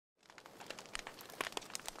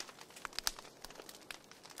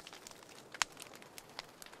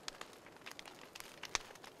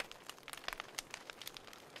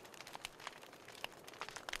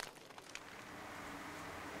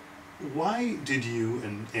why did you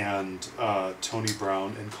and Tony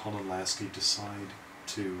Brown and Colin Lasky decide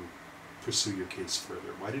to pursue your case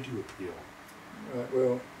further? Why did you appeal? Right,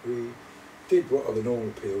 well, we did what are the normal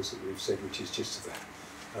appeals that we've said, which is just to the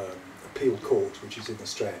appeal court, which is in the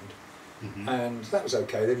Strand, and that was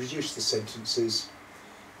okay. They reduced the sentences,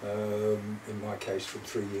 in my case, from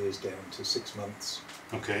 3 years down to 6 months.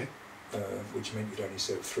 Okay. Which meant you'd only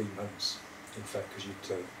serve 3 months, in fact, because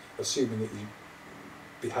you'd, assuming that you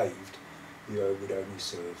behaved, you would only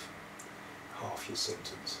serve half your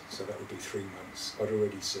sentence, so that would be 3 months. I'd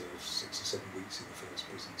already served 6 or 7 weeks in the first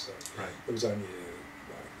prison, so there was only a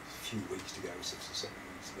few weeks to go, 6 or 7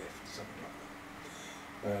 weeks left, something like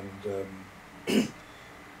that. And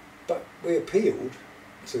but we appealed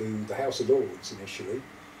to the House of Lords initially,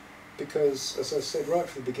 because, as I said right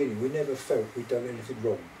from the beginning, we never felt we'd done anything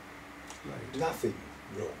wrong. Right. Nothing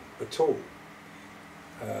wrong at all.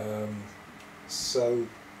 So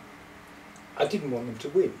I didn't want them to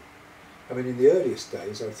win. I mean, in the earliest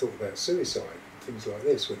days, I thought about suicide, things like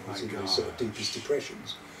this, when I was in these sort of deepest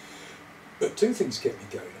depressions. But 2 things kept me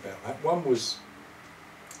going about that. One was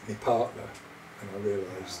my partner, and I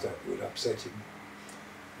realised that would upset him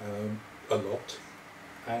a lot.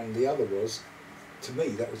 And the other was, to me,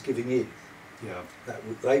 that was giving in. Yeah.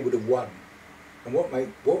 They would have won. And what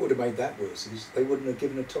would have made that worse is they wouldn't have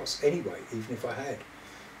given a toss anyway, even if I had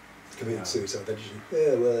committed suicide. They'd just say,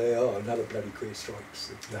 yeah, well, they are, another bloody queer strikes,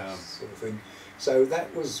 that sort of thing. So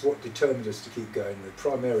that was what determined us to keep going, the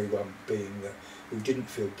primary one being that we didn't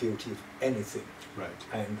feel guilty of anything. Right.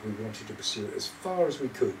 And we wanted to pursue it as far as we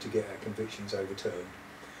could to get our convictions overturned.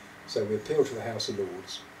 So we appealed to the House of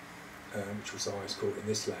Lords, which was the highest court in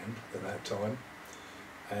this land at that time.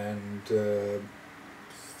 And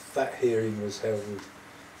that hearing was held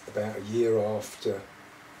about a year after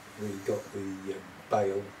we got the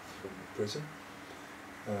bail from the prison,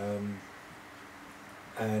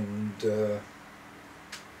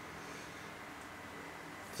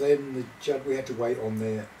 then the judge, we had to wait on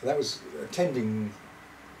there. That was attending.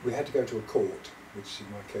 We had to go to a court, which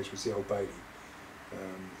in my case was the Old Bailey,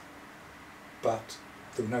 but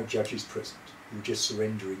there were no judges present. We were just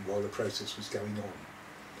surrendering while the process was going on.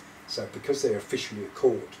 So because they're officially a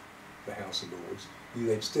court, the House of Lords, you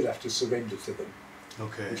then still have to surrender to them.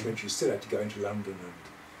 Okay. Which meant you still had to go into London and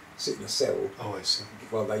sit in a cell. Oh, I see.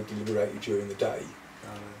 While they deliberated during the day,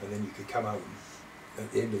 and then you could come home at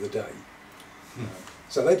the end of the day.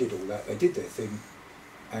 So they did all that. They did their thing,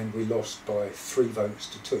 and we lost by 3 votes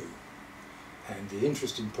to 2. And the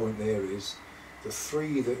interesting point there is the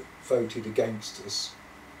 3 that voted against us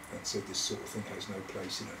and said this sort of thing has no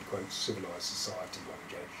place in a, quote, civilised society, one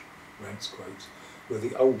judge Rance quotes, were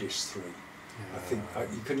the oldest 3. Yeah. I think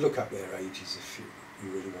you can look up their ages if you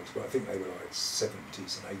really want to, but I think they were like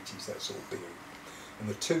 70s and 80s, that sort of deal. And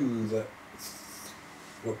the 2 that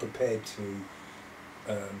were prepared to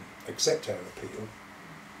accept our appeal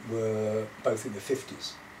were both in their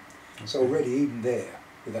 50s. Okay. So already even there,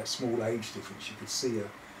 with that small age difference, you could see a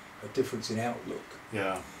difference in outlook.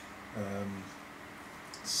 Yeah.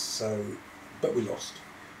 But we lost.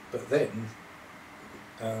 But then,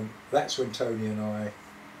 that's when Tony and I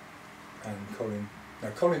and Colin,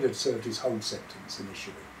 now Colin had served his whole sentence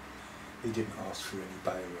initially. He didn't ask for any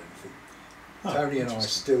bail or anything. Oh, Tony and I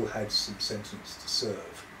still had some sentence to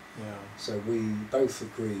serve. Yeah. So we both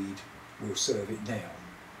agreed we'll serve it now,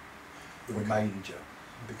 the remainder,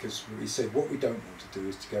 because we said what we don't want to do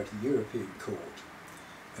is to go to the European Court,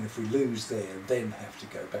 and if we lose there, then have to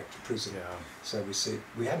go back to prison. Yeah. So we said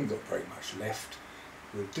we haven't got very much left.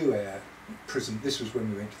 We'll do our prison. This was when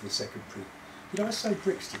we went to the second prison. Did I say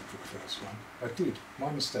Brixton for the first one? I did. My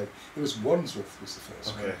mistake. It was Wandsworth was the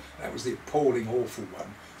first one. That was the appalling, awful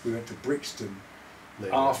one. We went to Brixton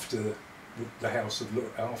later, after the House of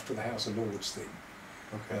Lords thing,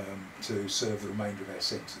 to serve the remainder of our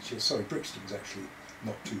sentence. Yeah, sorry, Brixton was actually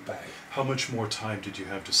not too bad. How much more time did you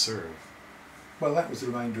have to serve? Well, that was the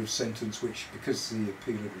remainder of sentence, which, because the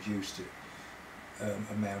appeal had reduced it,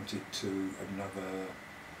 amounted to another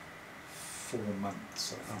 4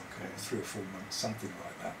 months, I think, 3 or 4 months, something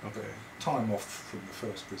like that. Okay. But time off from the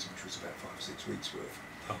first prison, which was about 5 or 6 weeks worth,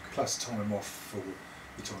 plus time off for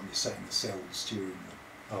the time you sat in the cells during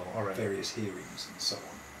the various hearings and so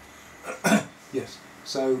on. Yes,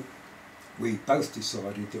 so we both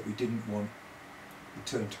decided that we didn't want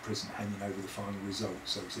return to prison hanging over the final result.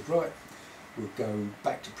 So we said, right, we'll go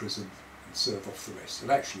back to prison and serve off the rest.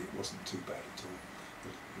 And actually it wasn't too bad at all.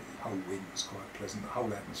 The whole wind was quite pleasant. The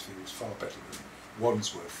whole atmosphere was far better than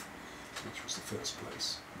Wandsworth, which was the first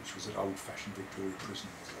place, which was an old-fashioned Victorian prison.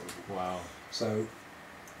 Wow. So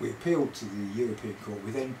we appealed to the European Court.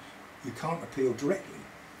 You can't appeal directly.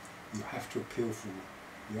 you have to appeal for,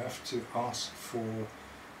 you have to ask for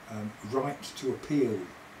right to appeal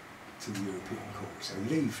to the European Court, so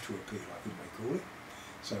leave to appeal, I think they call it.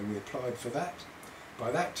 So we applied for that.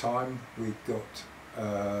 By that time we'd got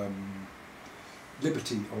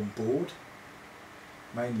Liberty on board,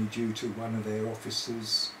 mainly due to one of their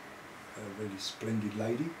officers, a really splendid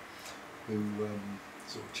lady, who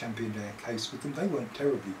sort of championed our case with them. They weren't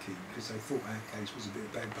terribly keen because they thought our case was a bit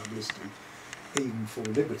of bad publicity, even for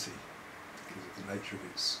Liberty, because of the nature of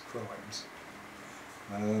its crimes.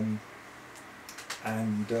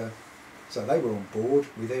 So they were on board.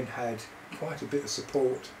 We then had quite a bit of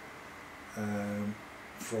support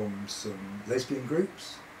from some lesbian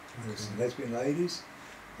groups. There were some lesbian ladies.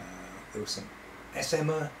 There were some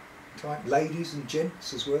SMer type ladies and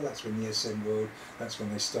gents as well. That's when the SM world, that's when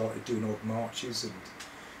they started doing odd marches and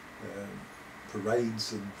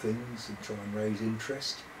parades and things and try and raise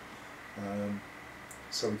interest.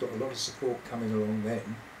 So we got a lot of support coming along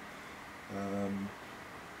then.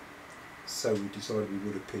 So we decided we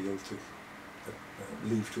would appeal to,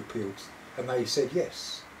 leave to appeal, and they said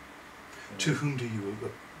yes. To whom do you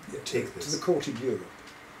take this? To the court in Europe.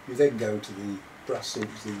 You then go to the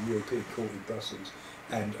Brussels, the European Court in Brussels,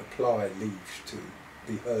 and apply leave to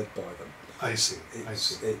be heard by them. I see.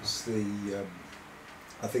 It's the,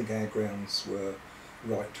 I think our grounds were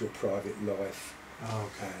right to a private life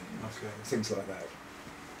and things like that.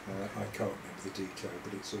 I can't remember the detail,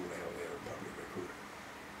 but it's all out there in public record.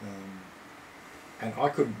 And I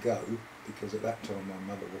couldn't go because at that time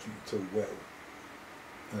my mother wasn't at all well.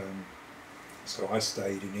 So I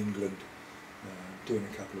stayed in England doing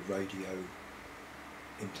a couple of radio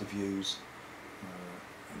interviews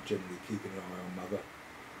and generally keeping an eye on mother.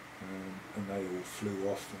 And they all flew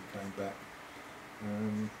off and came back.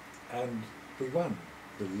 And we won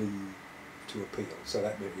the leave to appeal. So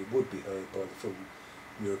that meant it would be heard by the full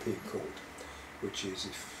European Court, which is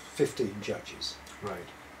 15 judges. Right.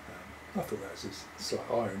 I thought that was a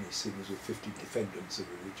slight irony, seeing as with 15 defendants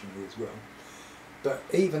originally as well. But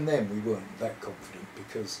even then we weren't that confident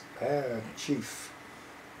because our chief,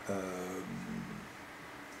 I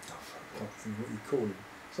can't think what you call him,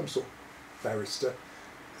 some sort of barrister,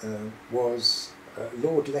 was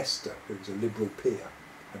Lord Leicester, who was a Liberal peer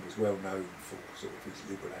and was well known for sort of his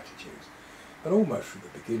liberal attitudes. And almost from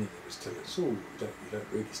the beginning he was telling us, you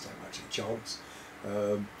don't really stand much of a chance.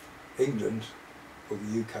 England or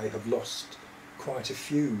the UK have lost quite a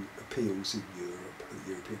few appeals in Europe at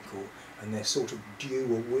the European Court, and they're sort of due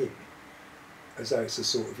a win, as though it's a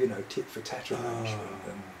sort of, tit for tat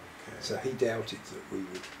arrangement. So he doubted that we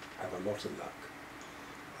would have a lot of luck.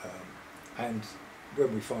 And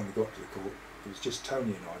when we finally got to the court, it was just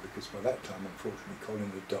Tony and I, because by that time, unfortunately, Colin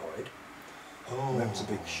had died. And that was a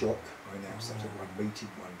big shock. I announced that at one meeting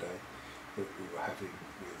one day that we were having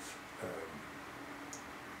with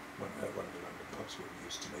one of the London pubs where we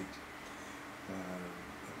used to meet. And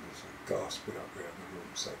there was a gasp went up around the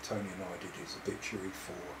room. So Tony and I did his obituary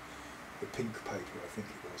for the Pink paper, I think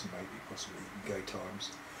it was, maybe possibly even Gay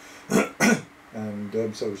Times.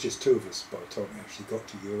 And so it was just two of us by the time we actually got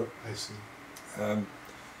to Europe. I see.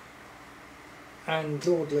 And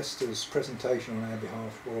Lord Leicester's presentation on our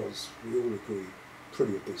behalf was, we all agree,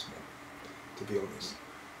 pretty abysmal, to be honest.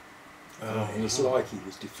 And it's like he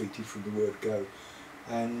was defeated from the word go.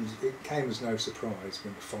 And it came as no surprise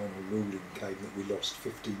when the final ruling came that we lost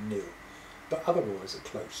 15-0. But otherwise a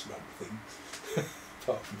close run thing,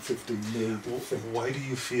 apart from 15-0 defeat. Why do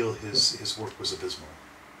you feel his work was abysmal?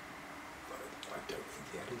 I don't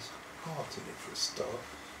think he had his heart in it for a start.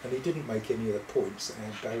 And he didn't make any of the points that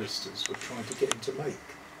our barristers were trying to get him to make.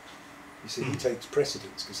 You see, he takes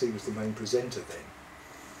precedence because he was the main presenter then.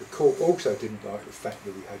 The court also didn't like the fact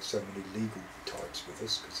that we had so many legal types with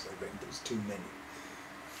us, because they reckoned there was too many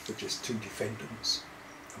for just two defendants.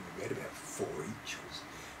 I mean, we had about 4 each.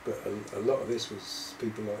 But a lot of this was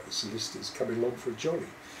people like the solicitors coming along for a jolly.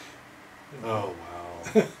 Oh,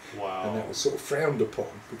 wow. Wow. And that was sort of frowned upon,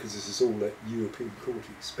 because this is all at European Court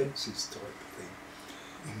expenses type of thing.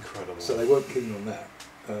 Incredible. So they weren't keen on that.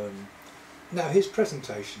 Now his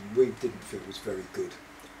presentation we didn't feel was very good.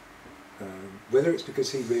 Whether it's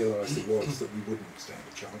because he realised it was that we wouldn't stand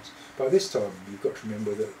a chance. By this time you've got to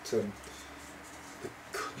remember that the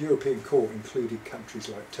European Court included countries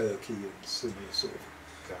like Turkey and similar sort of,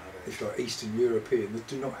 if like Eastern European, that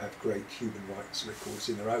do not have great human rights records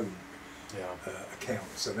in their own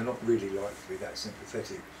accounts, so they're not really likely to be that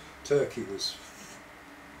sympathetic. Turkey was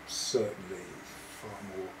certainly far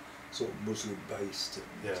more sort of Muslim based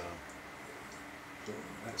and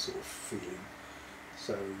that sort of feeling,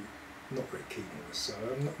 so not very keen on us. So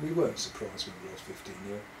we weren't surprised when we lost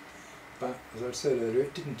 15-0. But, as I said earlier,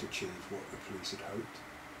 it didn't achieve what the police had hoped,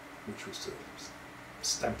 which was to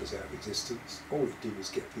stamp us out of existence. All it did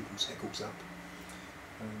was get people's heckles up,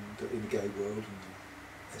 and in the gay world, and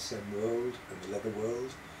the SM world, and the leather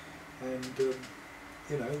world, and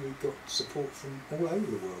you know, we got support from all over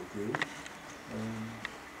the world, really.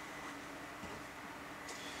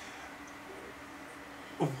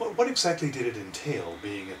 What exactly did it entail,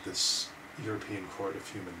 being at this European Court of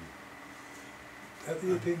Human... At the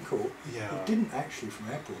European Court, Yeah. it didn't actually, from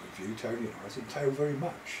our point of view, Tony and I, entail very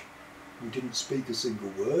much. We didn't speak a single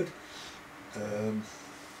word.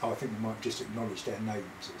 I think we might have just acknowledged our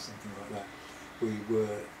names or something like that. We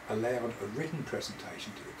were allowed a written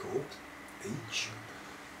presentation to the court, each,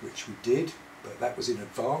 which we did, but that was in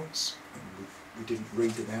advance, and we didn't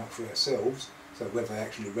read them out for ourselves, so whether they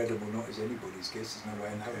actually read them or not is anybody's guess. There's no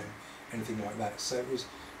way of knowing anything like that. So it was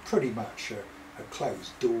pretty much a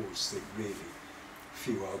closed doors thing, really.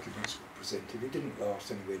 Few arguments were presented. It didn't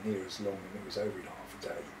last anywhere near as long, and it was over in half a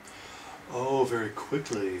day. Oh, very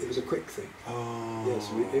quickly. It was a quick thing. Oh. Yes,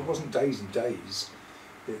 it wasn't days and days.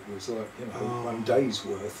 It was like, you know, 1 day's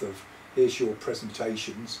worth of, here's your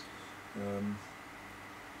presentations,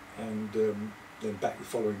 and then back the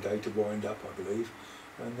following day to wind up, I believe,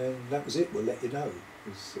 and then that was it. We'll let you know.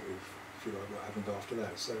 Was sort of, if you like, what happened after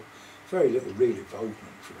that. So very little real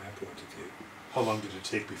involvement from our point of view. How long did it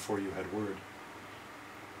take before you had word?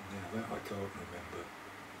 Now that I can't remember.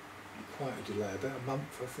 Quite a delay, about a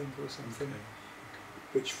month, I think, or something. Okay.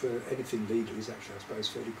 Which for anything legal is actually, I suppose,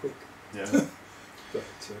 fairly quick. Yeah. But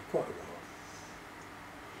quite a while.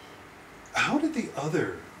 How did the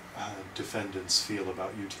other defendants feel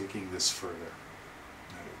about you taking this further?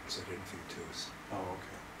 No one said anything to us. Oh,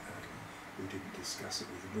 okay. We didn't discuss it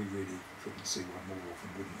with them. We really couldn't see why more of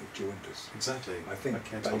them wouldn't have joined us. Exactly. I think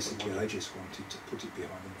can't help but basically wonder. they just wanted to put it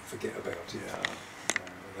behind them and forget about it. Yeah.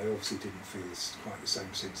 They obviously didn't feel quite the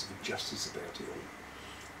same sense of injustice about it all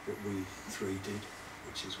that we three did,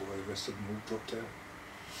 which is why the rest of them all dropped out.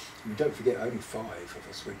 I mean, don't forget, only 5 of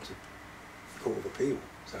us went to Court of Appeal,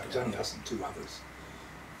 so it was only us and 2 others.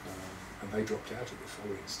 And they dropped out at the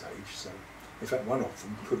following stage, so in fact one of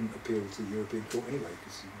them couldn't appeal to the European Court anyway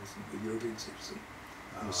because he wasn't a European citizen,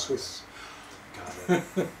 he was Swiss. Got it.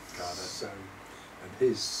 Got it. So, and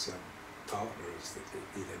his partner, as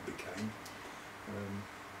he then became,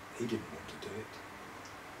 he didn't want to do it,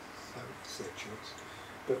 so it's their choice.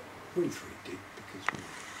 But we 3 did because we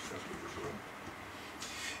felt it was wrong.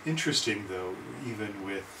 Interesting, though, even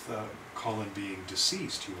with Colin being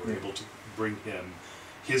deceased, you were able to bring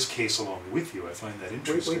his case along with you. I find that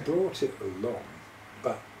interesting. We brought it along,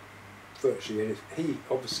 but virtually he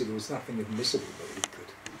obviously there was nothing admissible that he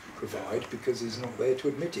could provide because he's not there to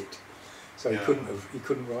admit it. So he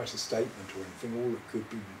couldn't write a statement or anything. All that could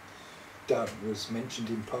be done was mentioned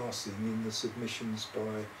in passing in the submissions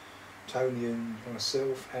by Tony and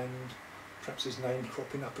myself, and perhaps his name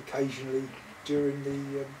cropping up occasionally during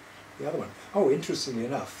the other one. Oh, interestingly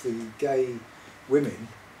enough, the gay women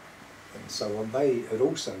and so on, they had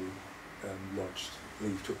also lodged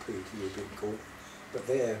leave to appeal to the European Court, but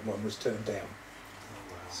their one was turned down.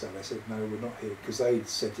 Oh, wow. So they said, no, we're not here, because they'd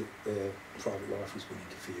said that their private life was being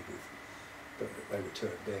interfered with, but they were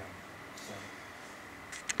turned down. So.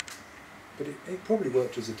 But it probably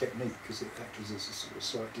worked as a technique, because it acted as a sort of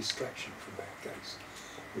slight distraction from that case,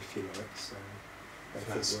 if you like. So they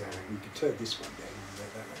thought, well, we could turn this one down and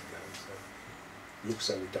let that one go. So it looks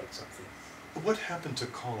like we've done something. What happened to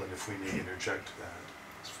Colin, if we may interject that?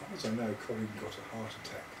 As far as I know, Colin got a heart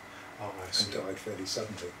attack and died fairly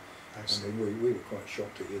suddenly. I mean, we were quite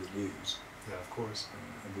shocked to hear the news. Yeah, of course.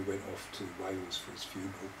 And we went off to Wales for his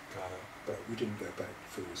funeral. Got it. But we didn't go back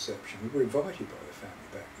for the reception. We were invited by the family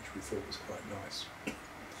back, which we thought was quite nice.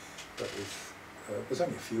 But there's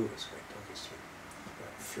only a few of us went, obviously.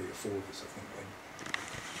 About 3 or 4 of us, I think, went.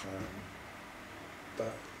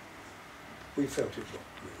 But we felt it was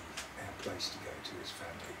really our place to go to his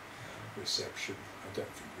family reception. I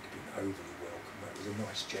don't think we'd have been overly welcome. That was a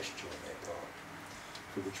nice gesture on their part,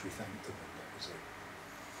 for which we thanked them, and that was it.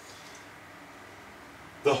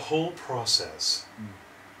 The whole process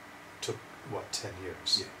took, what, 10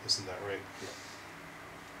 years? Yeah. Isn't that right?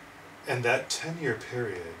 Yeah. And that 10-year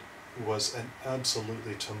period was an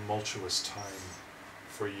absolutely tumultuous time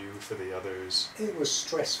for you, for the others. It was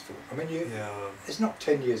stressful. I mean, it's not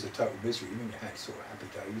 10 years of total misery. I mean, you had sort of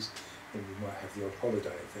happy days, and we might have the odd holiday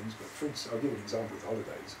and things, but for instance, I'll give you an example with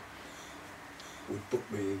holidays. We'd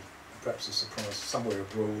book me perhaps a surprise somewhere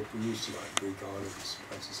abroad. We used to like Greek islands,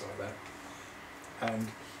 places like that. And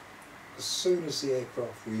as soon as the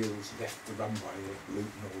aircraft wheels left the runway at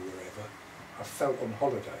Luton or wherever, I felt on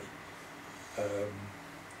holiday.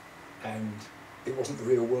 and it wasn't the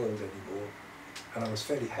real world anymore. And I was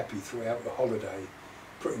fairly happy throughout the holiday,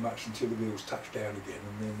 pretty much until the wheels touched down again,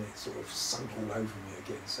 and then it sort of sunk all over me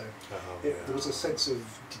again. So there was a sense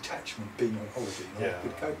of detachment being on holiday, and I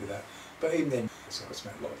could cope with that. But even then, so I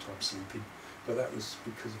spent a lot of time sleeping, but that was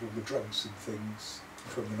because of all the drugs and things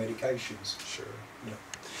from the medications. Sure. Yeah.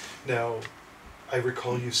 Now, I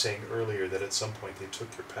recall you saying earlier that at some point they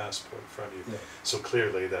took your passport from you. Yeah. So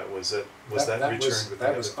clearly that was it. Was that returned with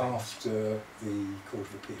that was after the Court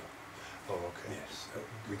of Appeal. Oh, okay. Yes,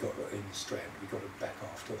 we got it in Strand. We got it back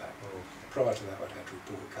after that. Oh, okay. Prior to that, I'd had to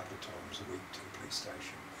report a couple of times a week to the police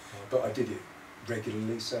station, Okay. but I did it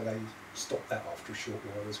regularly, so they stopped that after a short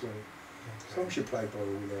while as well. As long as you play by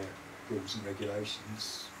all their rules and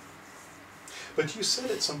regulations. But you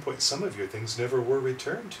said at some point some of your things never were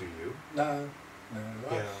returned to you. No.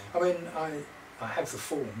 Yeah. I mean, I have the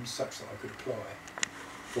forms such that I could apply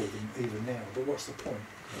for them even now, but what's the point?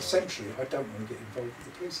 Yeah. Essentially, I don't want to get involved with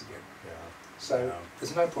the police again. Yeah. So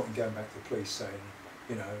there's no point in going back to the police saying,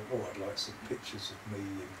 you know, oh, I'd like some pictures of me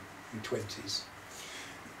in my 20s.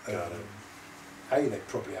 Got it. A, they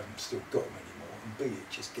probably haven't still got them anymore, and B, it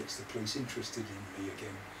just gets the police interested in me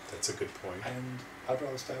again. That's a good point. And I'd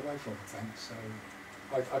rather stay away from them, thanks. So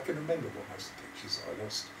I can remember what most of the pictures I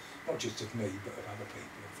lost, not just of me, but of other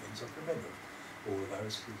people and things. I can remember all of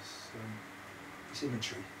those because it's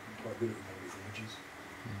imagery. I'm quite good at remembering images.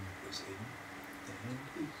 There's him, and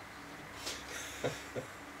he.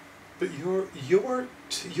 But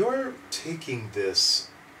you're taking this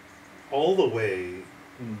all the way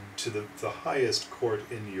to the highest court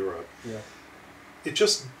in Europe. Yeah. It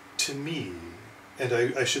just, to me, and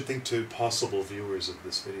I should think to possible viewers of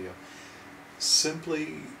this video,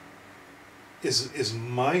 simply is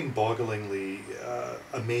mind-bogglingly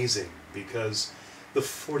amazing, because the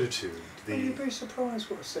fortitude, Well, you'd be surprised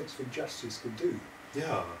what a sense of injustice can do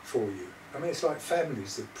for you. I mean, it's like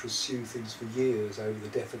families that pursue things for years over the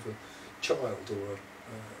death of a child or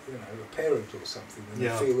a parent or something, and they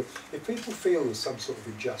feel that if people feel there's some sort of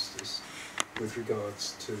injustice with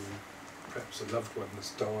regards to perhaps a loved one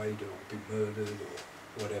that's died or been murdered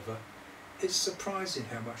or whatever, it's surprising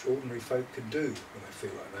how much ordinary folk can do when they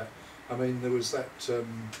feel like that. I mean, there was that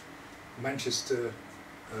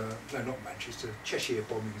Cheshire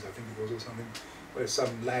bombings, I think it was, or something, where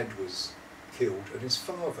some lad was killed and his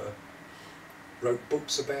father wrote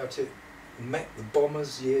books about it, met the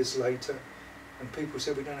bombers years later, and people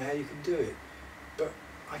said, we don't know how you can do it. But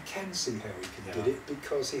I can see how he did it,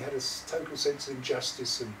 because he had a total sense of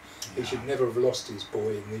injustice, and he should never have lost his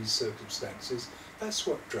boy in these circumstances. That's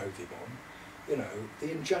what drove him on. You know,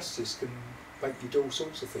 the injustice can make you do all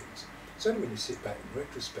sorts of things. It's only when you sit back in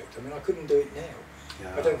retrospect. I mean, I couldn't do it now.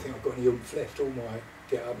 I don't think I've got any oomph left. All my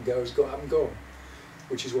get up and go has got up and gone,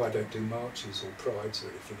 which is why I don't do marches or prides or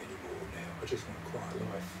anything anymore now. I just want a quiet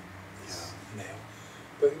life now.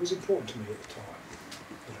 But it was important to me at the time.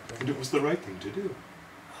 You know, and it was the right thing to do.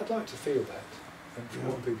 I'd like to feel that, and from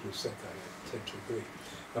what people have said, they tend to agree.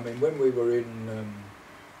 I mean, when we were in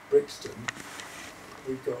Brixton,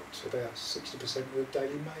 we got about 60% of the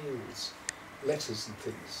Daily Mail's letters and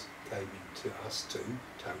things came in to us too,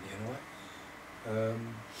 Tony and I.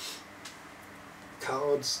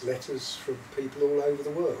 Cards, letters from people all over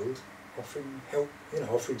the world offering help,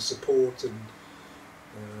 offering support and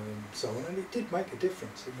so on, and it did make a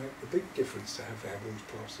difference. It made a big difference to have our walls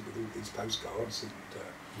plastered with all these postcards and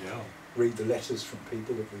read the letters from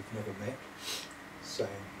people that we've never met,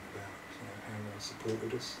 saying about how they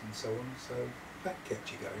supported us and so on. So that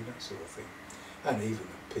kept you going, that sort of thing. And even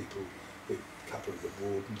the people, a couple of the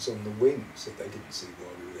wardens on the wing said they didn't see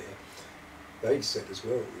why we were there. They said as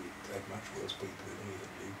well, we had much worse people than we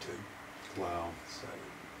had you too. Wow. So,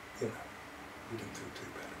 we didn't feel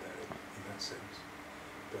too bad about it in that sense.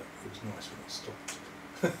 But it was nice when it stopped.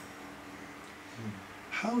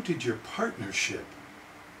 How did your partnership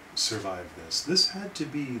survive this? This had to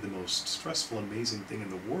be the most stressful, amazing thing in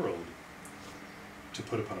the world to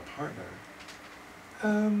put upon a partner.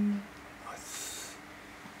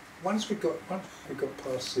 Once we got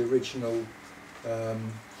past the original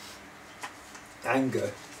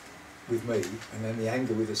anger with me, and then the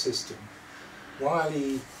anger with the system, while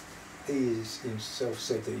he himself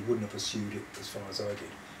said that he wouldn't have pursued it as far as I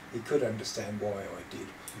did, he could understand why I did,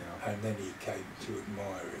 and then he came to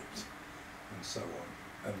admire it and so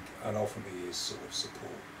on, and offer me his sort of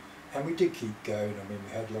support. And we did keep going. I mean,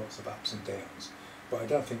 we had lots of ups and downs, but I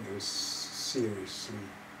don't think it was seriously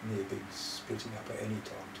near being splitting up at any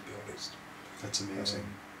time, to be honest. That's amazing.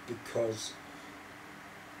 Because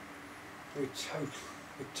we're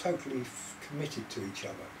totally committed to each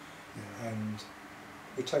other, and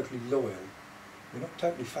we're totally loyal. We're not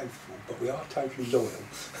totally faithful, but we are totally loyal.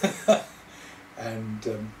 And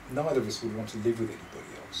neither of us would want to live with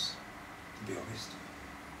anybody else, to be honest.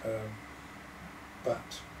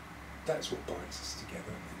 But that's what binds us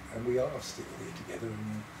together, and we are still here together,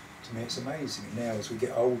 and to me it's amazing. And now as we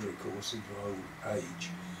get older, of course, into our old age,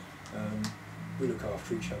 we look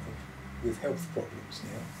after each other with health problems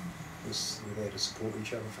now. We're there to support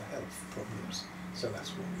each other for health problems, so that's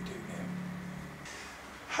what we do now.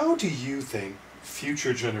 How do you think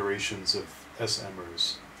future generations of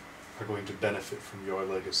SMers are going to benefit from your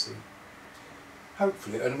legacy?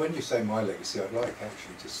 Hopefully, and when you say my legacy, I'd like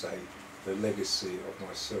actually to say the legacy of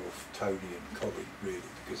myself, Tony and Colin, really,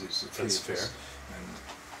 because it's the three of us.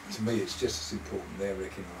 And to me it's just as important they're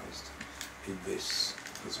recognised in this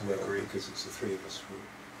as well, because it's the three of us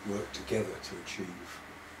who work together to achieve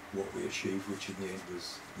what we achieved, which in the end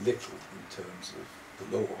was little in terms of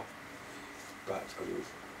the law, but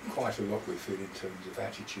quite a lot we feel in terms of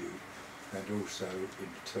attitude, and also in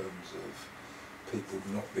terms of people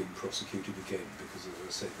not being prosecuted again, because as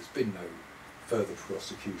I said, there's been no further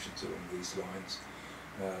prosecutions along these lines.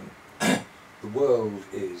 The world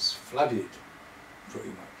is flooded pretty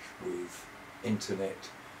much with internet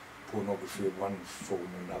pornography of one form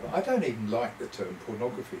or another. I don't even like the term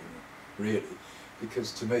pornography really,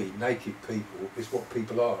 because to me naked people is what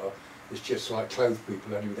people are. It's just like clothed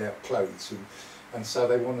people, only without clothes, and so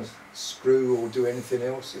they want to screw or do anything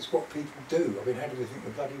else. It's what people do. I mean, how do they think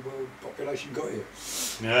the bloody world population got here?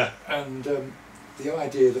 Yeah. And the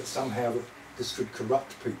idea that somehow that this could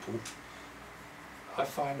corrupt people, I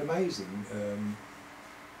find amazing.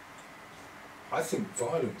 I think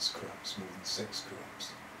violence corrupts more than sex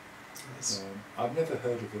corrupts. Yes. I've never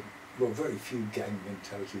heard of very few gang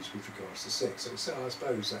mentalities with regards to sex. So I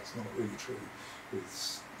suppose that's not really true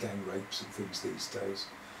with gang rapes and things these days.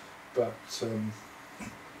 But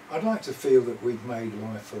I'd like to feel that we've made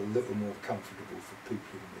life a little more comfortable for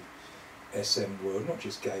people in the SM world, not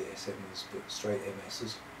just gay SMers, but straight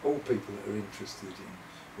MSers, all people that are interested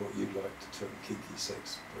in what you'd like to term kinky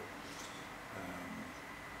sex. But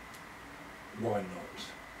why not?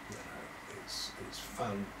 You know, it's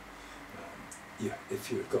fun. Yeah,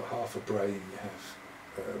 if you've got half a brain, you have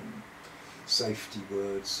safety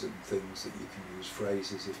words and things that you can use,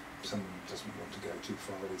 phrases if someone doesn't want to go too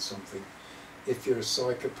far with something. If you're a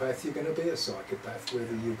psychopath, you're going to be a psychopath,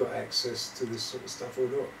 whether you've got access to this sort of stuff or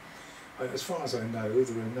not. As far as I know,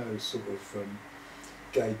 there are no sort of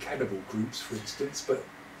gay cannibal groups, for instance, but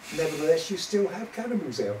nevertheless you still have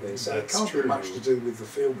cannibals out there, so That's it can't true. be much to do with the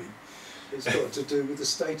filming. It's got to do with the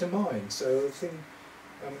state of mind. So I think,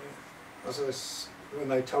 when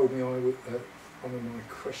they told me I would, one of my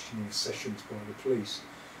questioning sessions by the police,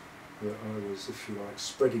 that I was, if you like,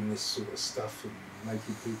 spreading this sort of stuff and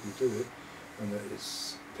making people do it, and that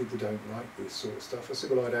people don't like this sort of stuff. I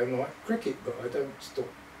said, well, I don't like cricket, but I don't stop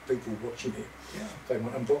people watching it. Yeah.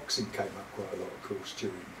 And boxing came up quite a lot, of course,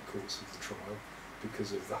 during the course of the trial,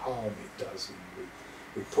 because of the harm it does. And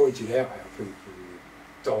we pointed out how people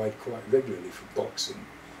died quite regularly from boxing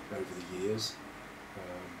over the years.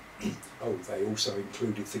 They also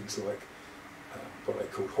included things like what they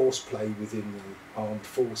called horseplay within the armed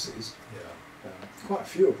forces. Yeah. Quite a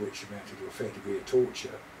few of which amounted to a fair degree of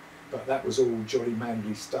torture, but that was all jolly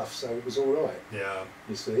manly stuff, so it was all right. Yeah.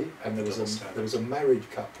 You see, and there was a married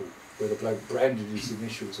couple where the bloke branded his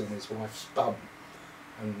initials on his wife's bum,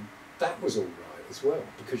 and that was all right as well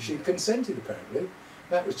because she consented apparently.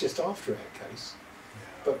 That was just after our case.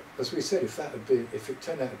 Yeah. But as we said, if it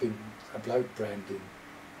turned out to have been a bloke branding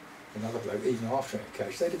another bloke, even after our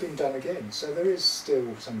case, they'd have been done again. So there is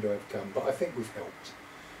still some to overcome, but I think we've helped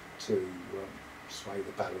to sway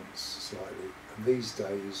the balance slightly. And these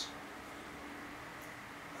days,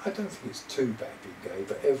 I don't think it's too bad being gay,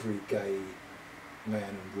 but every gay man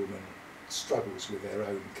and woman struggles with their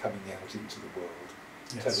own coming out into the world,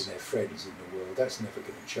 yes, telling their friends in the world. That's never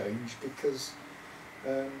going to change because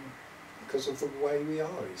of the way we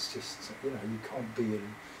are. It's just, you can't be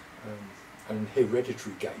an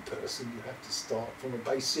hereditary gay person. You have to start from a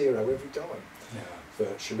base zero every time. Yeah.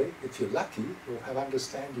 Virtually. If you're lucky, you'll have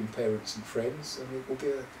understanding parents and friends, and it will be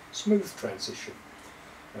a smooth transition.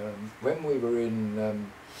 When we were in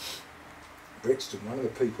Brixton, one of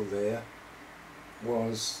the people there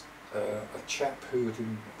was a chap who had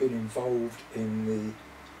been involved in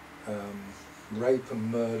the rape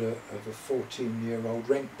and murder of a 14-year-old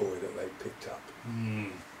rent boy that they picked up.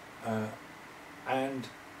 Mm. And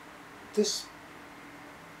this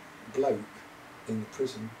bloke in the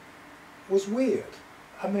prison was weird.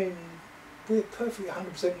 I mean, we're perfectly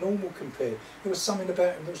 100% normal compared. There was something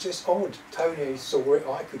about him that was just odd. Tony saw it,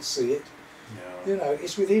 I could see it. You know,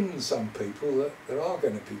 it's within some people that there are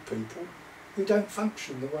going to be people who don't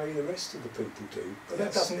function the way the rest of the people do. But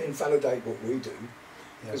that doesn't invalidate what we do,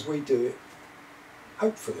 because we do it,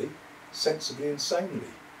 hopefully, sensibly and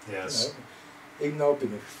sanely. Yes. You know? Even though I've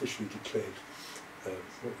been officially declared,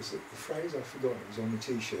 what was it, the phrase? I forgot, it was on the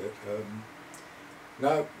T-shirt.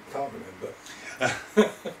 No, can't remember.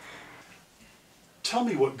 Tell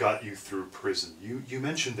me what got you through prison. You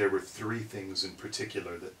mentioned there were 3 things in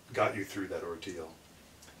particular that got you through that ordeal.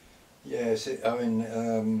 Yes, it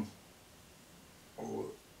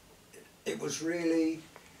was really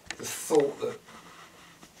the thought that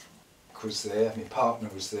was there, my partner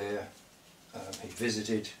was there, he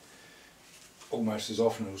visited almost as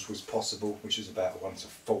often as was possible, which is about once a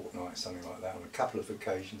fortnight, something like that. On a couple of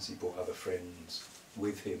occasions he brought other friends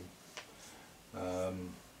with him,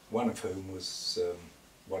 one of whom was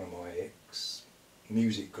one of my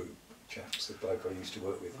ex-music group chaps, the bloke I used to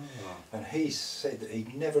work with. Oh. And he said that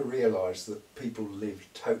he'd never realised that people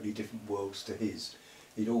lived totally different worlds to his.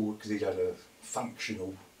 Because he'd had a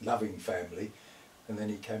functional, loving family, and then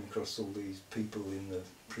he came across all these people in the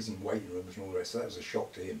prison waiting rooms and all the rest, so that was a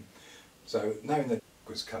shock to him. So knowing that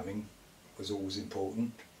was coming was always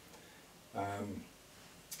important.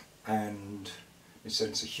 And his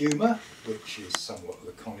sense of humour, which is somewhat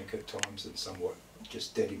laconic at times and somewhat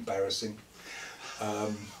just dead embarrassing,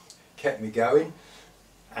 kept me going.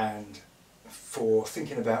 And for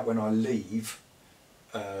thinking about when I leave,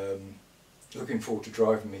 looking forward to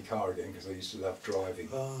driving my car again, because I used to love driving.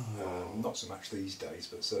 Not so much these days,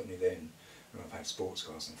 but certainly then, when I've had sports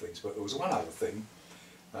cars and things. But there was one other thing,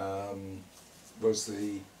 was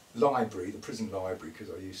the library, the prison library,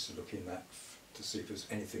 because I used to look in that to see if there's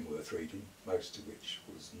anything worth reading, most of which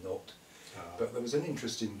was not. But there was an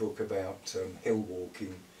interesting book about hill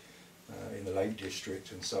walking in the Lake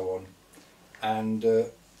District and so on. And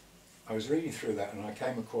I was reading through that and I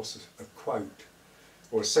came across a quote,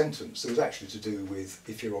 or a sentence that was actually to do with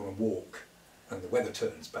if you're on a walk and the weather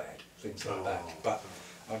turns bad, things like that. But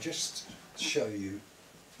I'll just show you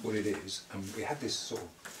what it is. And we had this sort of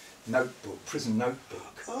notebook, prison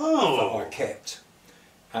notebook that I kept.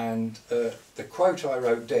 And the quote I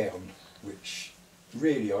wrote down, which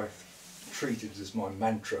really I treated as my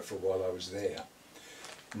mantra for while I was there: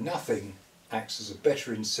 nothing acts as a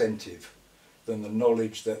better incentive than the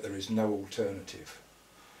knowledge that there is no alternative.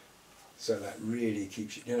 So that really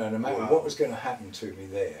keeps you, no matter what was going to happen to me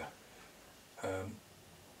there,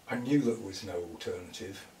 I knew that there was no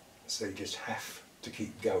alternative, so you just have to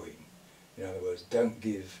keep going. In other words, don't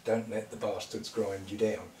let the bastards grind you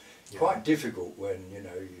down. Quite difficult when, you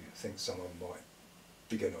think someone might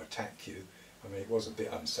be going to attack you. I mean, it was a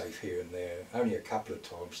bit unsafe here and there. Only a couple of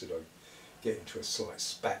times did I get into a slight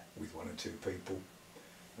spat with 1 or 2 people.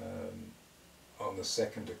 On the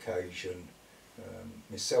second occasion,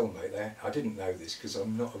 my cellmate there, I didn't know this because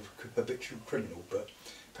I'm not a habitual criminal, but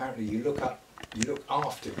apparently you look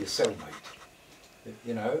after your cellmate.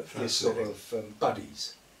 This sort of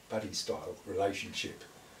buddy style relationship.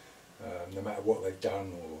 No matter what they've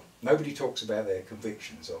done, or nobody talks about their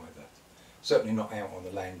convictions either. Certainly not out on the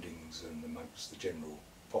landings and amongst the general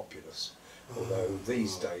populace. Although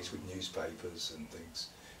these days with newspapers and things,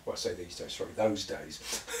 well I say these days, sorry, those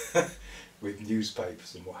days, with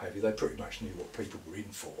newspapers and what have you, they pretty much knew what people were in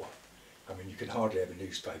for. I mean, you can hardly have a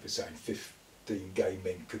newspaper saying 15 gay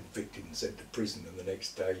men convicted and sent to prison, and the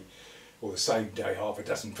next day, or the same day, half a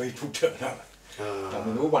dozen people turn up. I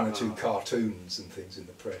mean, there were 1 or 2 cartoons and things in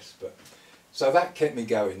the press, but so that kept me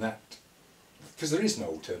going. Because there is no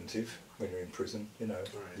alternative when you're in prison.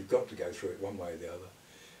 You've got to go through it one way or the other,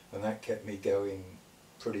 and that kept me going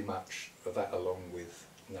pretty much. That, along with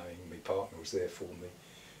knowing my partner was there for me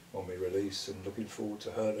on my release, and looking forward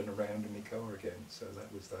to hurtling around in my car again. So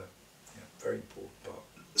that was that very important part.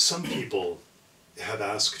 Some people have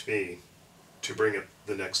asked me to bring up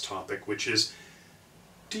the next topic, which is,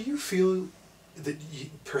 do you feel that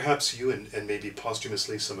perhaps you and maybe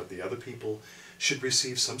posthumously some of the other people should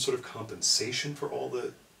receive some sort of compensation for all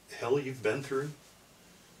the hell you've been through?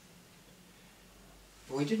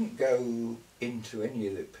 We didn't go into any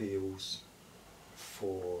of the appeals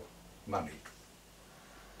for money.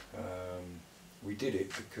 We did it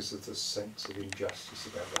because of the sense of injustice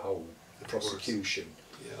about the whole prosecution.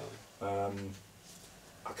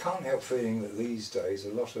 I can't help feeling that these days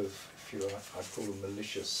a lot of, if you like, I call them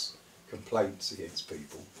malicious complaints against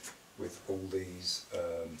people, with all these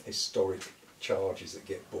historic charges that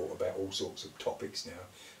get brought about all sorts of topics now,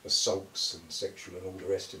 assaults and sexual and all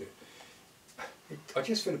the rest of it. I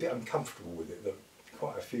just feel a bit uncomfortable with it, that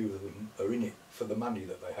quite a few of them are in it for the money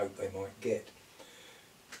that they hope they might get.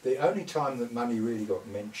 The only time that money really got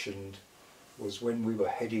mentioned was when we were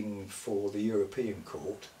heading for the European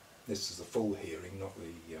Court. This is the full hearing, not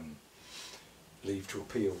the leave to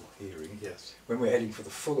appeal hearing. Yes. When we were heading for the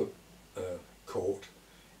full court,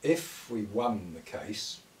 if we won the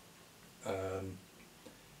case, then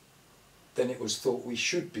it was thought we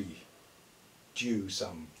should be due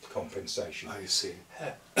some compensation. I see.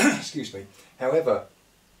 Excuse me. However,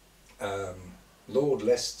 Lord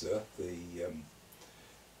Leicester, the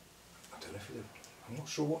I don't know if I'm not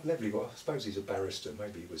sure what level he was. I suppose he's a barrister.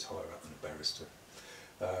 Maybe he was higher up than a barrister.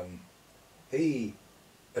 He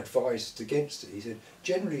advised against it. He said,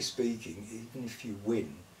 generally speaking, even if you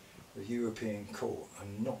win, the European Court are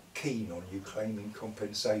not keen on you claiming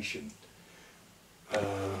compensation.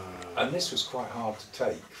 And this was quite hard to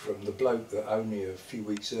take from the bloke that only a few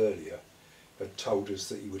weeks earlier had told us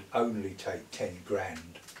that he would only take 10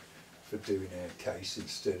 grand for doing our case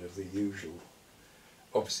instead of the usual,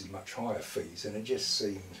 obviously much higher fees, and it just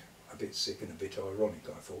seemed a bit sick and a bit ironic,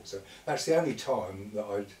 I thought. So that's the only time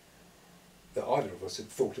that either of us had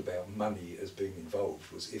thought about money as being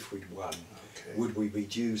involved, was if we'd won, would we be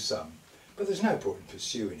due some? But there's no point in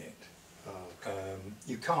pursuing it.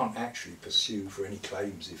 You can't actually pursue for any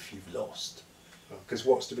claims if you've lost, because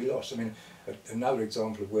what's to be lost? I mean, another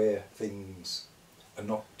example of where things are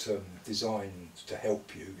not designed to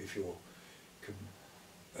help you if you're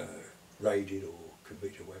raided or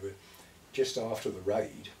convicted or whatever. Just after the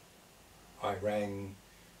raid, I rang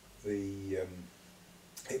the,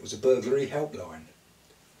 it was a burglary helpline.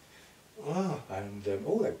 Wow. And they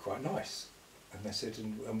were quite nice. And they said,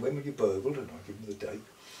 and when were you burgled? And I give them the date,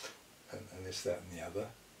 and this, that and the other.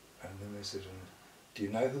 And then they said, do you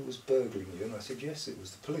know who was burgling you? And I said, yes, it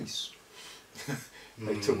was the police.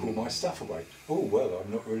 They took all my stuff away. Oh, well,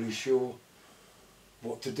 I'm not really sure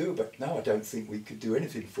what to do, but no, I don't think we could do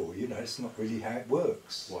anything for you. No, it's not really how it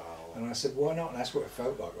works. Wow. And I said, why not? And that's what it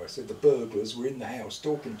felt like. I said, the burglars were in the house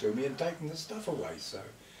talking to me and taking the stuff away. So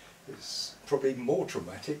it's probably more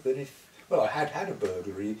traumatic than if, well, I had a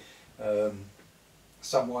burglary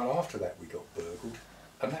some while after that we got burgled,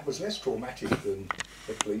 and that was less traumatic than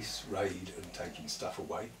the police raid and taking stuff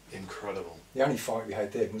away. Incredible. The only fight we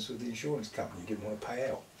had then was with the insurance company. He didn't want to pay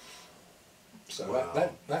out. So wow.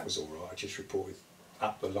 that was all right. I just reported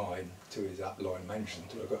up the line to his upline manager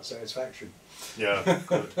until I got satisfaction. Yeah,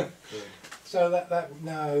 good, good. So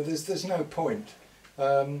no, there's no point.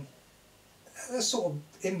 There's sort of,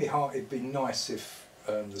 in my heart, it'd be nice if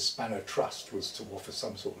the Spanner Trust was to offer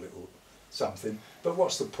some sort of little something, but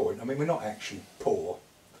what's the point? I mean, we're not actually poor.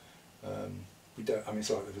 We don't. I mean, it's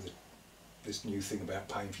like this new thing about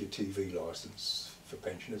paying for your TV licence for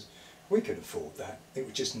pensioners. We could afford that. It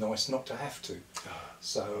was just nice not to have to.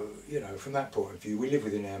 So, you know, from that point of view, we live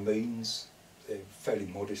within our means. They're fairly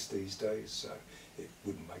modest these days, so it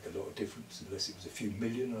wouldn't make a lot of difference unless it was a few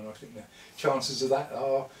million, and I think the chances of that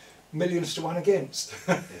are millions to one against.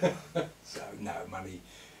 Yeah. So no,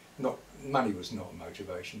 money was not a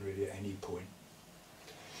motivation really at any point.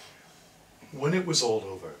 When it was all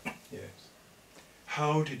over, Yes.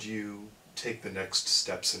 how did you take the next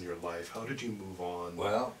steps in your life? How did you move on?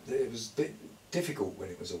 Well, it was a bit difficult when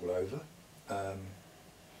it was all over.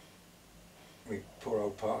 My poor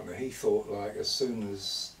old partner, he thought like as soon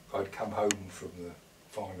as I'd come home from the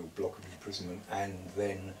final block of imprisonment and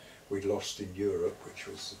then we'd lost in Europe, which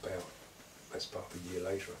was about best part of a year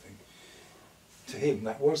later I think, to him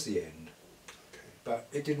that was the end. Okay. But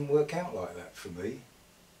it didn't work out like that for me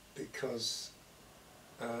because,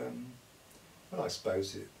 well, I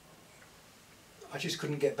suppose I just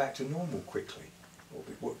couldn't get back to normal quickly, or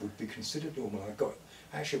what would be considered normal.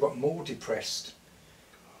 I actually got more depressed.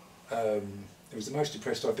 It was the most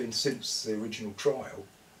depressed I've been since the original trial.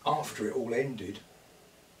 After it all ended,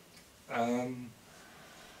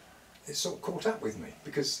 it sort of caught up with me,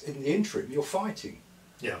 because in the interim you're fighting.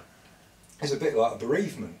 Yeah. It's a bit like a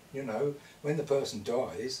bereavement, you know, when the person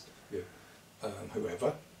dies,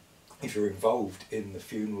 whoever, if you're involved in the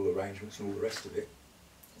funeral arrangements and all the rest of it,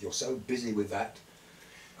 you're so busy with that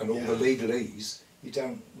and all the legalese, you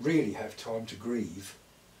don't really have time to grieve,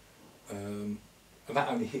 and that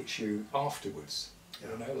only hits you afterwards. You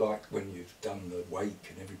know, like when you've done the wake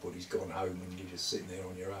and everybody's gone home and you're just sitting there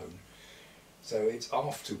on your own. So it's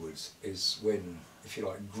afterwards is when, if you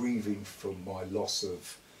like, grieving from my loss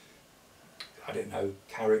of, I don't know,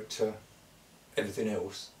 character, everything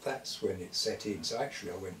else, that's when it set in. So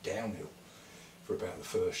actually I went downhill for about the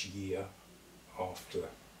first year after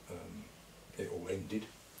it all ended.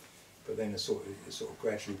 But then it sort of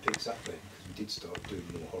gradually picks up then, because we did start doing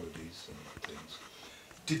more holidays and things.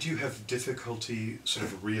 Did you have difficulty sort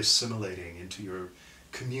of reassimilating into your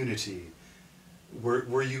community?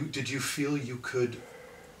 Did you feel you could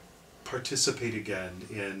participate again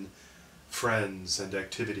in friends and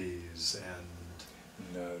activities and...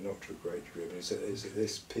 No, not to a great degree. I mean,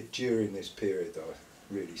 during this period that I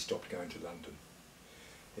really stopped going to London.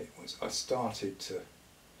 I started to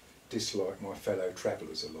dislike my fellow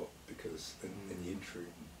travellers a lot, because in the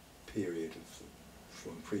interim period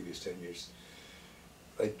from the previous 10 years,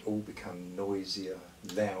 they'd all become noisier,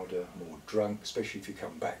 louder, more drunk, especially if you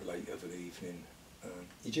come back late of an evening.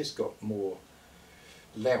 You just got more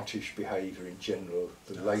loutish behaviour in general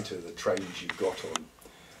the later the trains you got on.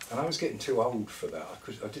 And I was getting too old for that.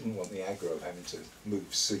 I didn't want the aggro of having to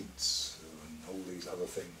move seats and all these other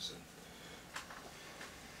things.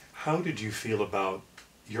 How did you feel about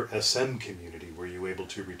your SM community? Were you able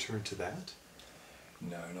to return to that?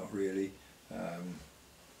 No, not really.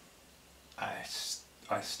 I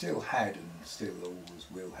still had and still always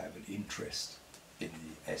will have an interest in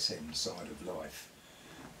the SM side of life.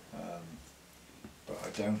 But I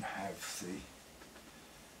don't have the,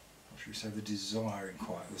 what should we say, the desire in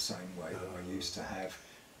quite the same way that I used to have.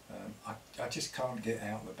 I just can't get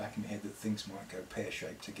out the back of my head that things might go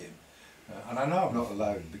pear-shaped again. And I know I'm not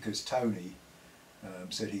alone, because Tony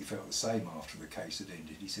said he felt the same after the case had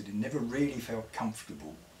ended. He said he never really felt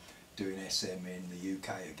comfortable doing SM in the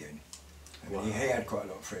UK again. I mean, he had quite a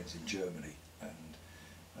lot of friends in Germany, and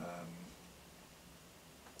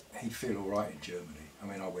he'd feel all right in Germany. I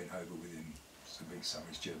mean, I went over with him to meet some of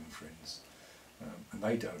his German friends, and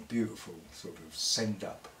they'd done a beautiful sort of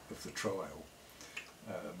send-up of the trial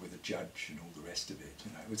with a judge and all the rest of it.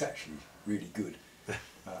 You know, it was actually really good.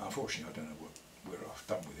 Unfortunately, I don't know where I've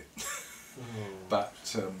done with it.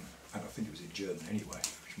 But, and I think it was in German anyway,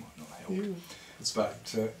 which might not help. Yeah,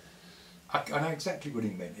 but I know exactly what he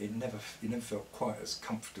meant. It never felt quite as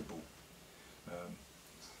comfortable.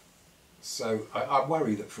 So I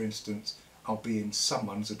worry that, for instance, I'll be in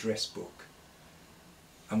someone's address book,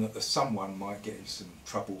 and that the someone might get in some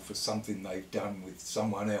trouble for something they've done with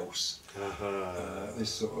someone else. This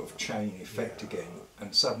sort of chain effect again,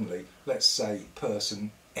 and suddenly, let's say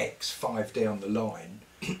person X 5 down the line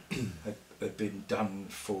had been done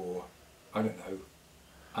for, I don't know,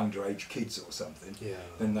 underage kids or something.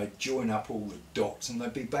 Then they'd join up all the dots and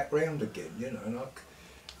they'd be back round again, you know. And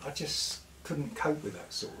I just couldn't cope with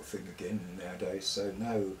that sort of thing again nowadays. So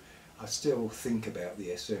no, I still think about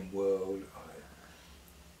the SM world. I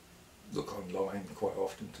look online quite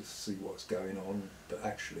often to see what's going on, but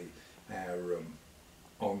actually our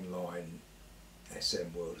online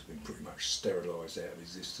SM world has been pretty much sterilised out of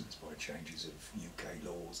existence by changes of UK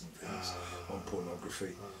laws and things on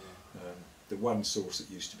pornography. The one source that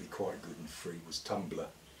used to be quite good and free was Tumblr,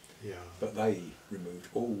 but they removed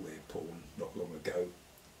all their porn not long ago,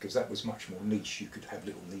 because that was much more niche. You could have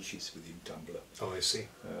little niches within Tumblr. Oh, I see.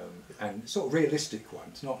 And sort of realistic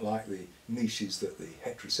ones, not like the niches that the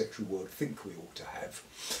heterosexual world think we ought to have,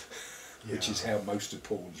 which is how most of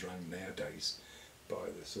porn's run nowadays, by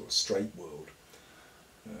the sort of straight world.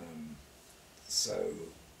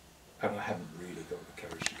 And I haven't really got the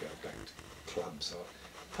courage to go back to clubs.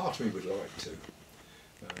 Part of me would like to.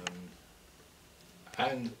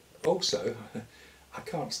 And also, I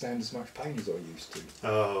can't stand as much pain as I used to.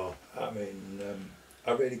 Oh. I mean,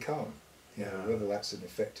 I really can't. You know, whether that's an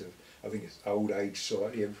effect of, I think it's old age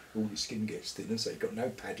slightly, all your skin gets thinner, so you've got no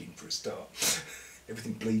padding for a start.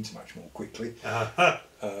 Everything bleeds much more quickly. No,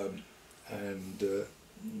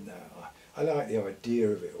 I like the idea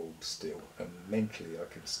of it all still, and mentally I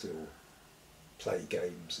can still play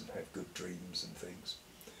games and have good dreams and things.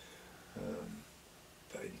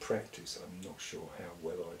 But in practice, I'm not sure how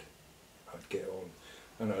well I'd get on,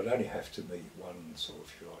 and I'd only have to meet one sort of,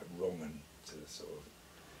 if you like, wrong un to sort of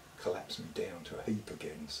collapse me down to a heap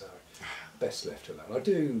again. So best left alone. I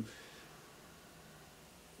do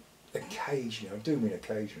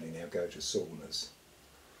occasionally now go to saunas,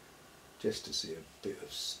 just to see a bit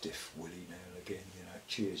of stiff willy now and again. You know, it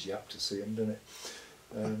cheers you up to see them, doesn't it?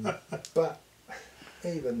 But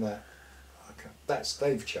even that,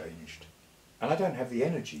 they've changed, and I don't have the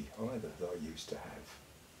energy either that I used to have.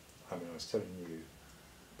 I mean, I was telling you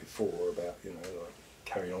before about, you know, like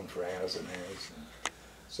carrying on for hours and hours, and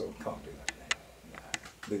so I can't do that now. No,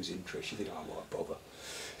 lose interest. You think, oh, why bother?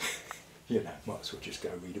 You know, might as well just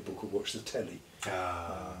go read a book or watch the telly.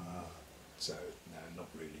 So no, not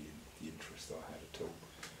really in the interest that I had at all,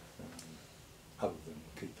 other than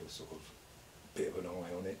keep a sort of bit of an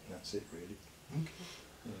eye on it, and that's it really. Okay.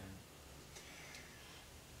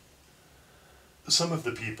 Some of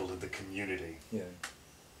the people in the community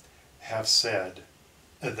have said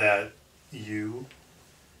that you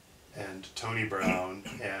and Tony Brown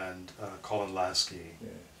and Colin Lasky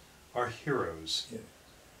are heroes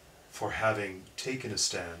for having taken a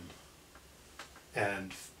stand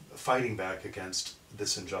and fighting back against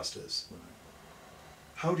this injustice. Right.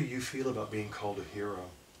 How do you feel about being called a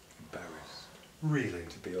hero? Embarrassed. Really?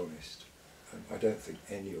 To be honest. I don't think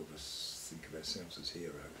any of us think of ourselves as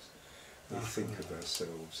heroes. We think of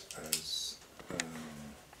ourselves as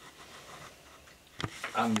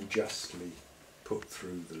unjustly put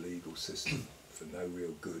through the legal system for no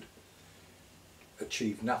real good,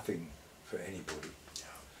 achieve nothing for anybody.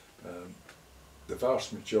 The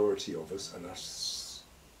vast majority of us, and us,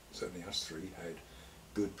 certainly us three, had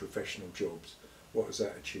good professional jobs. What has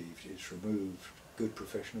that achieved? It's removed good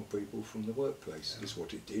professional people from the workplace, is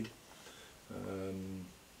what it did.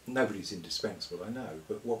 Nobody's indispensable, I know,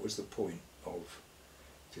 but what was the point of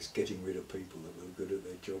just getting rid of people that were good at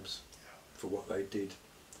their jobs for what they did,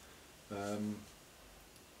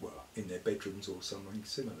 well, in their bedrooms or something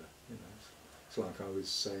similar, you know. It's like I was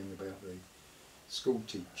saying about the school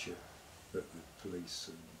teacher that the police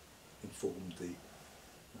informed the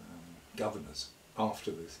governors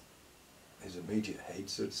after his immediate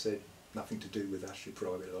heads had said, nothing to do with us, your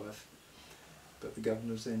private life. But the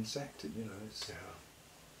governors then sacked him, you know.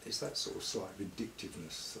 It's that sort of slight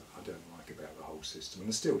vindictiveness that I don't like about the whole system, and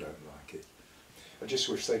I still don't like it. I just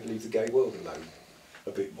wish they'd leave the gay world alone a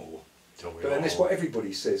bit more. But then it's what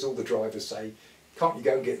everybody says, all the drivers say, can't you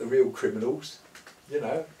go and get the real criminals? You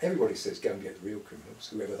know, everybody says go and get the real criminals,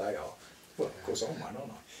 whoever they are. Well, of course I'm one,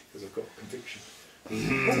 aren't I? Because I've got conviction.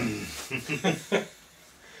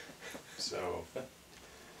 So,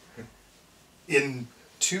 in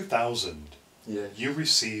 2000, you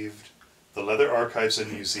received the Leather Archives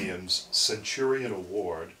and Museum's Centurion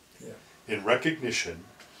Award in recognition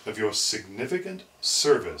of your significant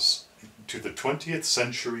service to the 20th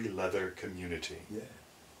century leather community. Yeah,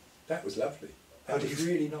 that was lovely. That was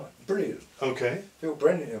really nice, brilliant. Okay. I feel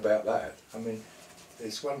brilliant about that. I mean,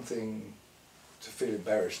 it's one thing to feel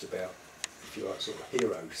embarrassed about, if you like, sort of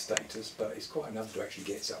hero status, but it's quite another to actually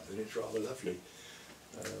get something. It's rather lovely.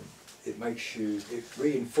 It makes you, it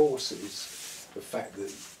reinforces the fact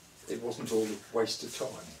that it wasn't all a waste of time.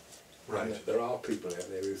 Right. And that there are people out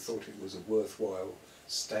there who thought it was a worthwhile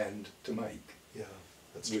stand to make. Yeah,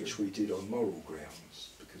 that's which true. we did on moral grounds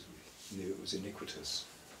because we knew it was iniquitous.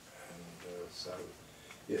 And so,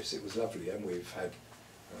 yes, it was lovely. And we've had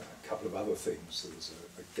a couple of other things. There was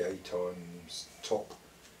a Gay Times top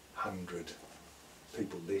 100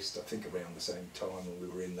 people list, I think around the same time, and we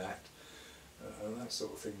were in that. And that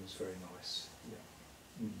sort of thing was very nice.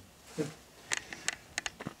 Yeah.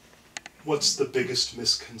 What's the biggest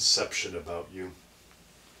misconception about you?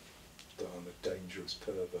 That I'm a dangerous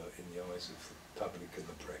pervert in the eyes of the public and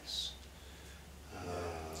the press. To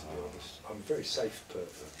be honest, I'm a very safe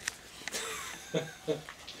pervert.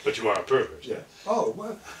 But you are a pervert, yeah? Oh,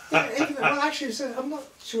 well, yeah, well actually, I'm not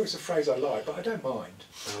sure it's a phrase I like, but I don't mind.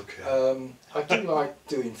 Okay. I do like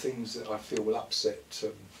doing things that I feel will upset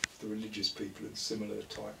the religious people and similar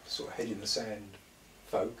type, sort of head in the sand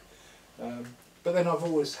folk. But then I've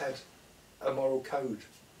always had a moral code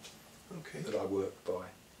that I work by.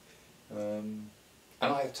 And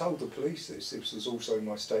I told the police this was also in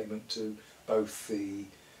my statement to both the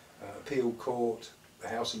appeal court, the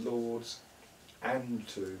House of Lords, and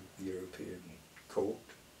to the European Court,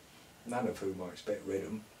 none of whom I expect read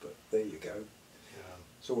them, but there you go. Yeah.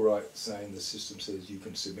 It's all right saying the system says you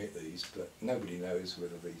can submit these, but nobody knows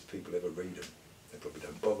whether these people ever read them. They probably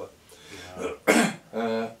don't bother.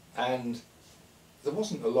 Yeah. And there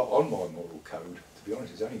wasn't a lot on my moral code, to be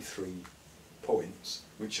honest. There's only 3 points,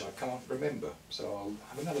 which I can't remember. So I'll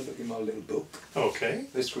have another look in my little book. Okay.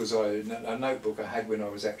 This was a notebook I had when I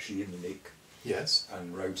was actually in the Nick. Yes.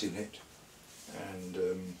 And wrote in it. And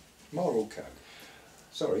moral code.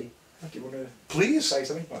 Sorry, do you want to say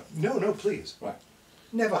something? Right. No, please. Right.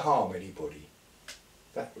 Never harm anybody.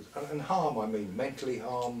 That was, and harm, I mean mentally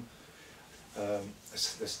harm.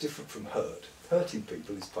 That's different from hurt. Hurting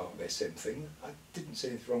people is part of the SM thing. I didn't see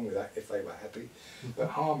anything wrong with that if they were happy. But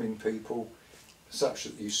harming people such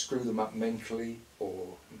that you screw them up mentally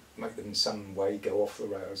or make them in some way go off the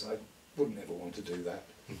rails, I wouldn't ever want to do that.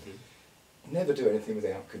 Never do anything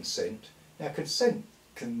without consent. Now consent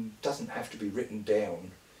doesn't have to be written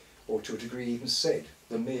down or to a degree even said.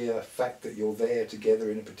 The mere fact that you're there together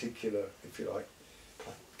in a particular, if you like,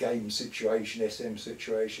 game situation, SM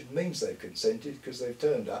situation, means they've consented because they've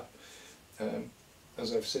turned up.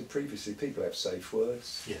 As I've said previously, people have safe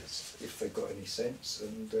words, yes, if they've got any sense.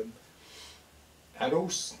 And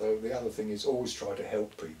also, the other thing is always try to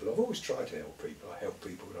help people. I've always tried to help people. I help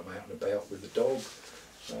people when I'm out and about with the dog.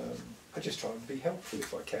 I just try and be helpful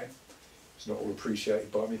if I can. It's not all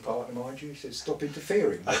appreciated by my partner, mind you. He says, stop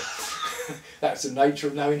interfering. That's the nature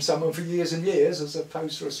of knowing someone for years and years, as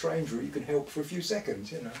opposed to a stranger who you can help for a few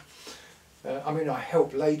seconds, you know. I mean, I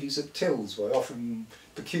help ladies at tills by offering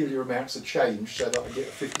peculiar amounts of change so that I get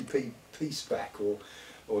a 50p piece back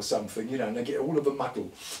or something, you know, and they get all of a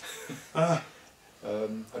muddle. I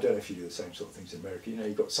don't know if you do the same sort of things in America. You know,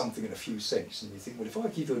 you've got something in a few cents and you think, well, if I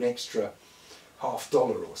give you an extra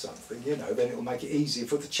 $50 or something, you know, then it'll make it easier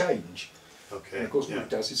for the change. Okay. And of course what it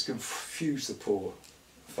does is confuse the poor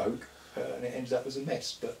folk and it ends up as a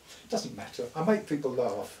mess, but it doesn't matter. I make people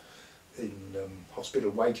laugh in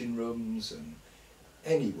hospital waiting rooms and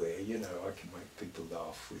anywhere, you know, I can make people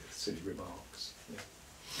laugh with silly remarks. Yeah.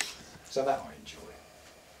 So that I enjoy.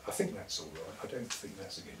 I think that's all right. I don't think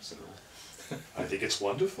that's against the law. I think it's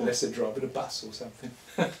wonderful. Unless they're driving a bus or something.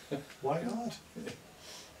 Why not? Yeah.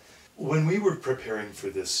 When we were preparing for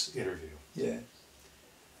this interview, yeah,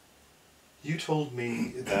 you told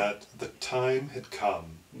me that the time had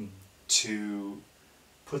come to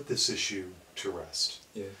put this issue to rest.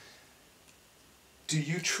 Yeah. Do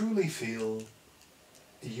you truly feel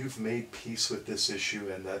you've made peace with this issue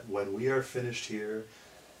and that when we are finished here,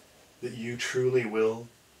 that you truly will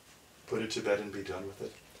put it to bed and be done with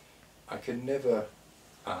it? I can never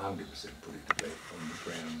 100% put it to bed on the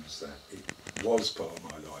grounds that it was part of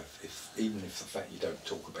my life, even if the fact you don't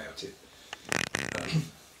talk about it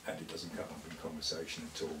and it doesn't come up in conversation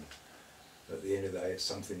at all. At the end of the day, it's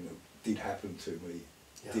something that did happen to me,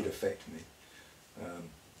 did affect me.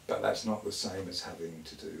 But that's not the same as having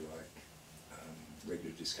to do like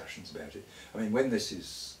regular discussions about it. I mean, when this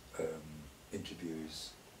is interviews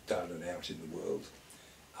done and out in the world,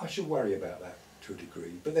 I shall worry about that to a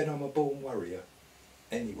degree, but then I'm a born worrier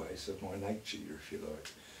anyway, so my nature, if you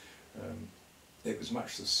like. It was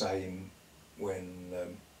much the same when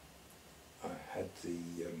I had the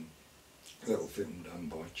little film done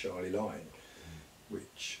by Charlie Lyne,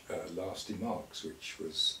 which Last in Marks, which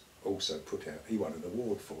was also put out. He won an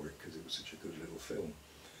award for it because it was such a good little film.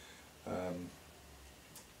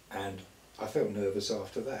 And I felt nervous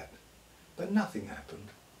after that, but nothing happened,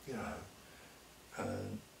 you know.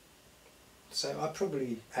 So I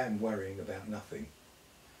probably am worrying about nothing,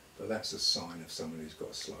 but that's a sign of someone who's got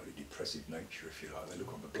a slightly depressive nature, if you like. They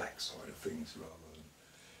look on the black side of things rather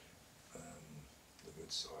than the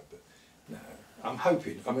good side. But no, I'm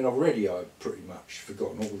hoping. I mean, already I've pretty much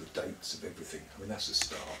forgotten all the dates of everything. I mean, that's a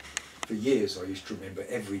start. For years I used to remember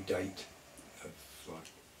every date of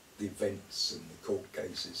like the events and the court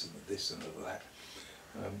cases and the this and the that.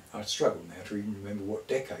 I struggle now to even remember what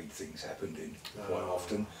decade things happened in quite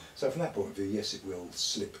often. So from that point of view, yes, it will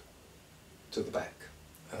slip to the back.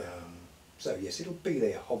 So yes, it'll be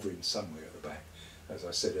there hovering somewhere at the back. As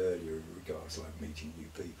I said earlier, in regards to like meeting new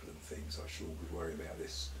people and things, I should always worry about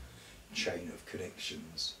this chain of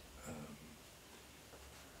connections.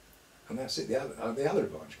 And that's it. The other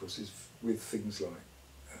advantage, of course, is with things like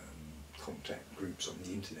contact groups on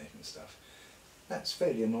the internet and stuff. That's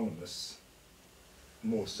fairly anonymous,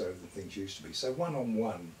 more so than things used to be. So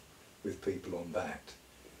one-on-one with people on that,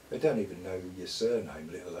 they don't even know your surname,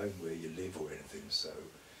 let alone where you live or anything. So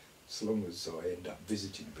as long as I end up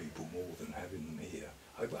visiting people more than having them here,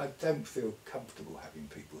 I don't feel comfortable having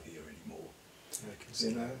people here anymore.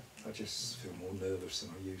 You know, I just feel more nervous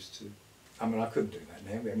than I used to. I mean, I couldn't do that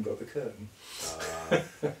now, we haven't got the curtain.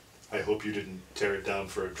 I hope you didn't tear it down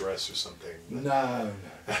for a dress or something. No.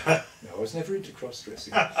 No, I was never into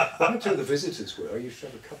cross-dressing. When I took the visitors were, I used to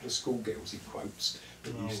have a couple of schoolgirls in quotes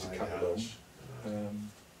that used to come along.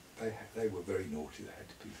 They were very naughty, they had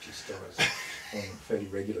to be chastised on a fairly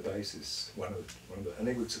regular basis. And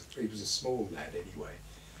he was a small lad anyway,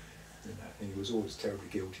 you know, and he was always terribly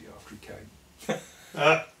guilty after he came.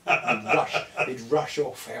 He'd rush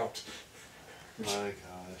off out. My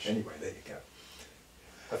gosh. Anyway, there you go.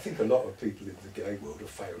 I think a lot of people in the gay world are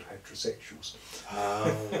failed heterosexuals.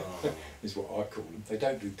 Oh. Is what I call them. They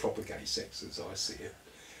don't do proper gay sex as I see it.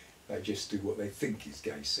 They just do what they think is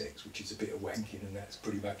gay sex, which is a bit of wanking, and that's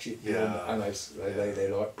pretty much it. Yeah. And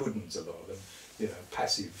they're like puddings, a lot of them. You know,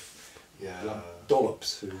 passive Yeah.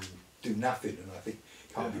 dollops who do nothing, and I think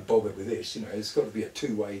can't be bothered with this. You know, it's got to be a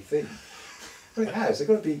two-way thing. Well, it has. They've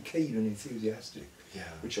got to be keen and enthusiastic,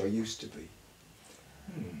 which I used to be.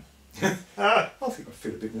 I think I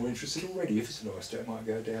feel a bit more interested already. If it's a nice day, I might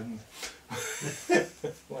go down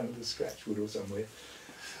one of the Scratchwood or somewhere.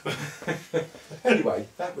 Anyway,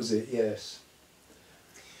 that was it, yes.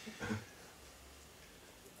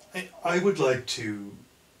 I would like to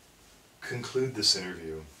conclude this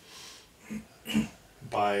interview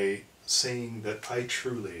by saying that I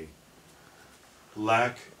truly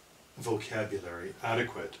lack vocabulary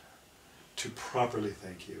adequate to properly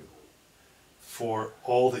thank you for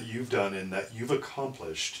all that you've done and that you've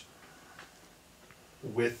accomplished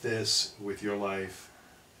with this, with your life,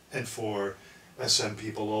 and for SM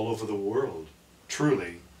people all over the world.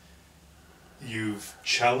 Truly, you've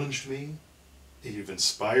challenged me, you've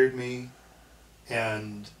inspired me,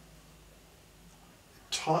 and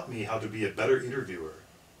taught me how to be a better interviewer,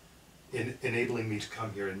 in enabling me to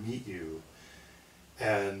come here and meet you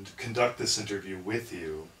and conduct this interview with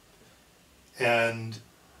you. And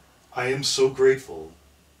I am so grateful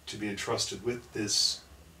to be entrusted with this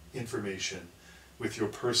information, with your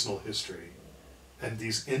personal history and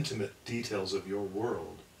these intimate details of your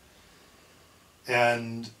world.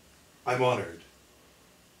 And I'm honored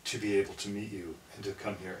to be able to meet you and to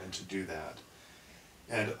come here and to do that.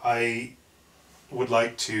 And I would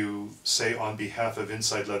like to say, on behalf of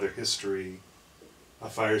Inside Leather History, a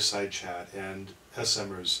Fireside Chat, and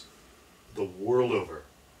SMers the world over,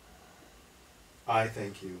 I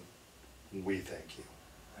thank you. We thank you.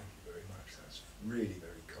 Thank you very much. That's really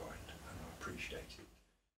very